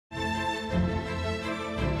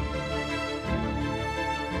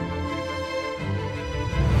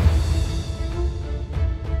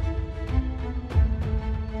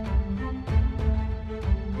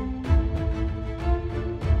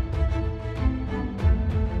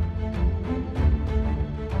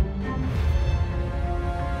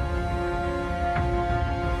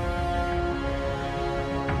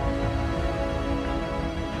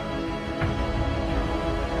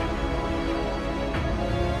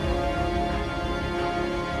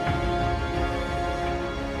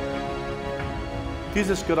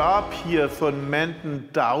Dieses Grab hier von Manton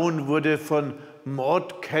Down wurde von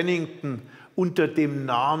Maud Cunnington unter dem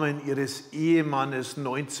Namen ihres Ehemannes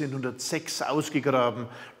 1906 ausgegraben.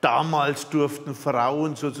 Damals durften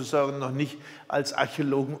Frauen sozusagen noch nicht als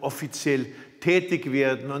Archäologen offiziell tätig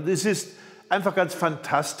werden. Und es ist einfach ganz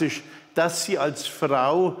fantastisch, dass sie als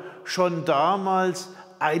Frau schon damals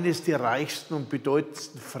eines der reichsten und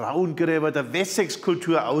bedeutendsten Frauengräber der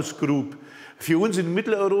Wessex-Kultur ausgrub. Für uns in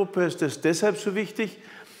Mitteleuropa ist das deshalb so wichtig,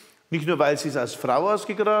 nicht nur, weil sie es als Frau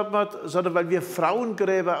ausgegraben hat, sondern weil wir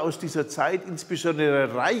Frauengräber aus dieser Zeit,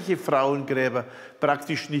 insbesondere reiche Frauengräber,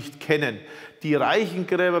 praktisch nicht kennen. Die reichen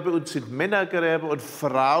Gräber bei uns sind Männergräber und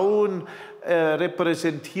Frauen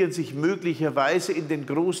repräsentieren sich möglicherweise in den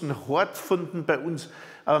großen Hortfunden bei uns.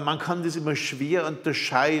 Aber man kann das immer schwer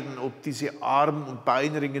unterscheiden, ob diese Arm- und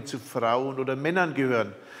Beinringe zu Frauen oder Männern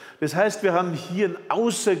gehören. Das heißt, wir haben hier ein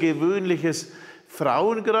außergewöhnliches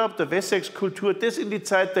Frauengrab der Wessex-Kultur, das in die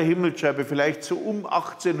Zeit der Himmelsscheibe, vielleicht so um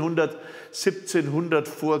 1800, 1700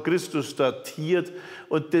 vor Christus datiert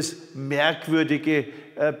und das merkwürdige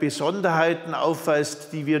Besonderheiten aufweist,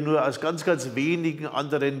 die wir nur aus ganz, ganz wenigen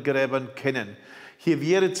anderen Gräbern kennen. Hier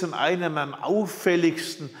wäre zum einen am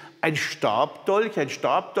auffälligsten ein Stabdolch,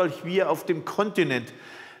 wie er auf dem Kontinent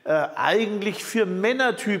eigentlich für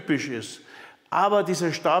Männer typisch ist. Aber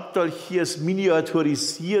dieser Stabdolch hier ist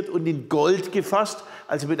miniaturisiert und in Gold gefasst,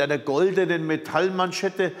 also mit einer goldenen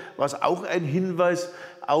Metallmanschette, was auch ein Hinweis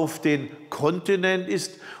auf den Kontinent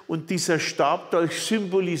ist. Und dieser Stabdolch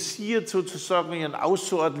symbolisiert sozusagen ihren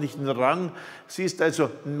außerordentlichen Rang. Sie ist also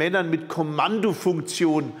Männern mit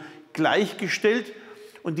Kommandofunktion gleichgestellt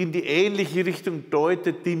und in die ähnliche Richtung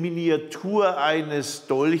deutet die Miniatur eines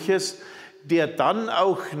Dolches, der dann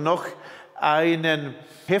auch noch einen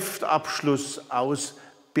Heftabschluss aus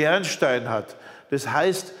Bernstein hat. Das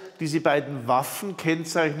heißt, diese beiden Waffen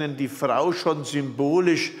kennzeichnen die Frau schon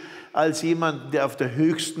symbolisch als jemanden, der auf der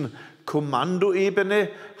höchsten Kommandoebene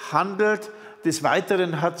handelt. Des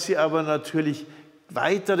Weiteren hat sie aber natürlich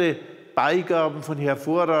weitere Beigaben von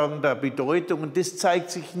hervorragender Bedeutung. Und das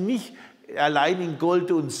zeigt sich nicht allein in Gold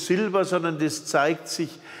und Silber, sondern das zeigt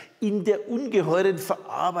sich in der ungeheuren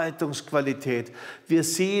Verarbeitungsqualität. Wir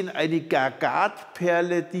sehen eine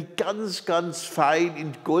Gagatperle, die ganz, ganz fein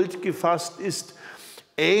in Gold gefasst ist,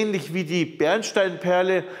 ähnlich wie die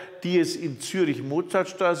Bernsteinperle, die es in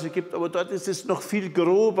Zürich-Mozartstraße gibt, aber dort ist es noch viel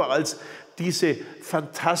grober als diese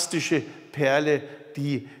fantastische Perle,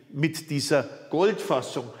 die mit dieser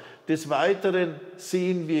Goldfassung. Des Weiteren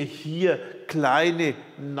sehen wir hier kleine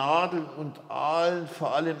Nadeln und Aalen,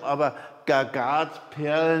 vor allem aber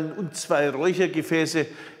Gagatperlen und zwei Räuchergefäße,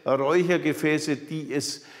 die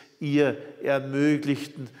es ihr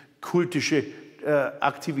ermöglichten, kultische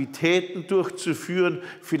Aktivitäten durchzuführen.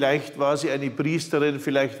 Vielleicht war sie eine Priesterin,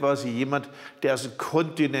 vielleicht war sie jemand, der aus dem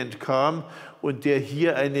Kontinent kam und der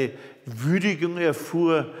hier eine Würdigung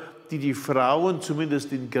erfuhr, die die Frauen,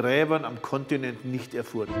 zumindest in Gräbern am Kontinent, nicht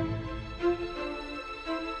erfuhren.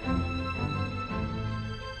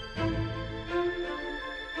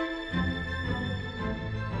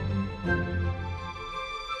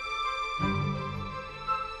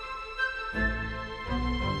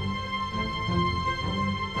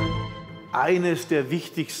 Eines der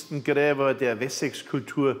wichtigsten Gräber der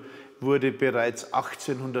Wessex-Kultur wurde bereits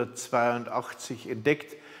 1882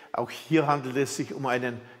 entdeckt. Auch hier handelt es sich um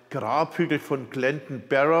einen Grabhügel von Glandon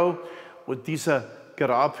Barrow. Und dieser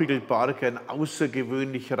Grabhügel barg ein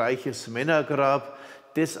außergewöhnlich reiches Männergrab,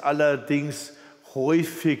 das allerdings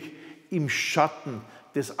häufig im Schatten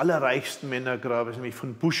des allerreichsten Männergrabes, nämlich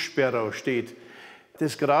von Bush Barrow, steht.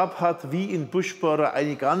 Das Grab hat wie in Bush Barrow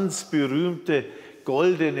eine ganz berühmte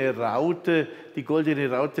goldene Raute. Die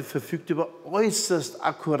goldene Raute verfügt über äußerst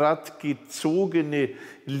akkurat gezogene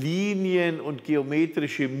Linien und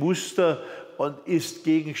geometrische Muster und ist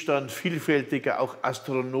Gegenstand vielfältiger, auch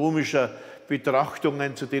astronomischer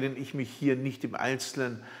Betrachtungen, zu denen ich mich hier nicht im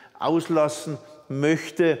Einzelnen auslassen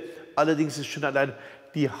möchte. Allerdings ist schon allein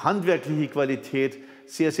die handwerkliche Qualität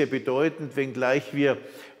sehr, sehr bedeutend, wenngleich wir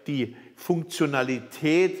die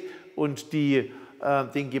Funktionalität und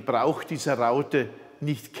den Gebrauch dieser Raute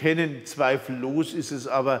nicht kennen. Zweifellos ist es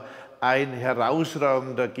aber ein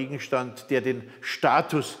herausragender Gegenstand, der den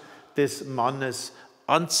Status des Mannes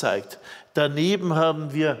anzeigt. Daneben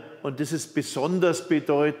haben wir, und das ist besonders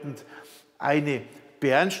bedeutend, eine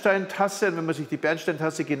Bernsteintasse. Und wenn man sich die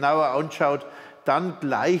Bernsteintasse genauer anschaut, dann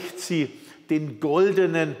gleicht sie den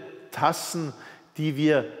goldenen Tassen, die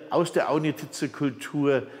wir aus der Aunjetitzer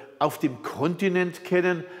Kultur auf dem Kontinent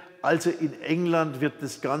kennen. Also in England wird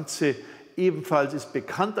das Ganze ebenfalls ist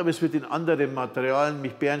bekannt, aber es wird in anderen Materialien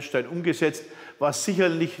mit Bernstein umgesetzt, was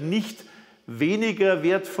sicherlich nicht Weniger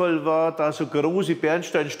wertvoll war da so große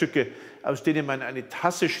Bernsteinstücke, aus denen man eine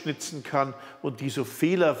Tasse schnitzen kann und die so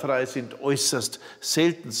fehlerfrei sind, äußerst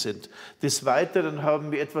selten sind. Des Weiteren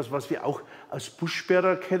haben wir etwas, was wir auch aus Bush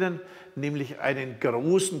Barrow kennen, nämlich einen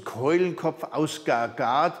großen Keulenkopf aus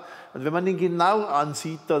Agat. Und wenn man ihn genau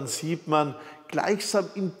ansieht, dann sieht man gleichsam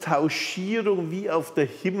in Tauschierung wie auf der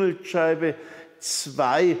Himmelsscheibe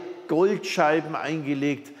 2 Goldscheiben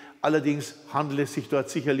eingelegt. Allerdings handelt es sich dort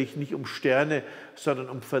sicherlich nicht um Sterne, sondern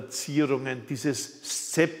um Verzierungen dieses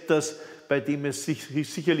Szepters, bei dem es sich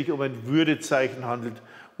sicherlich um ein Würdezeichen handelt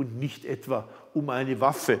und nicht etwa um eine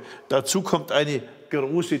Waffe. Dazu kommt eine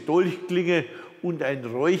große Dolchklinge und ein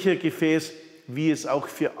Räuchergefäß, wie es auch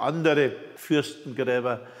für andere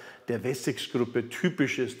Fürstengräber der Wessex-Gruppe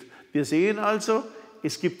typisch ist. Wir sehen also,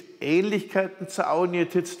 es gibt Ähnlichkeiten zur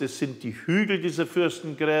Aunjetitz. Das sind die Hügel dieser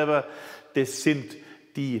Fürstengräber, das sind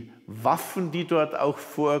die Waffen, die dort auch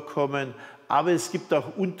vorkommen. Aber es gibt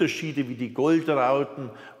auch Unterschiede wie die Goldrauten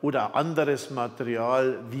oder anderes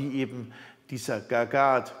Material, wie eben dieser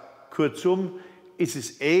Agat. Kurzum, es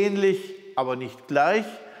ist ähnlich, aber nicht gleich,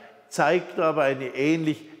 zeigt aber eine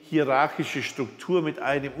ähnlich hierarchische Struktur mit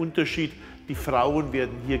einem Unterschied. Die Frauen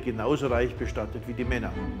werden hier genauso reich bestattet wie die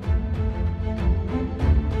Männer.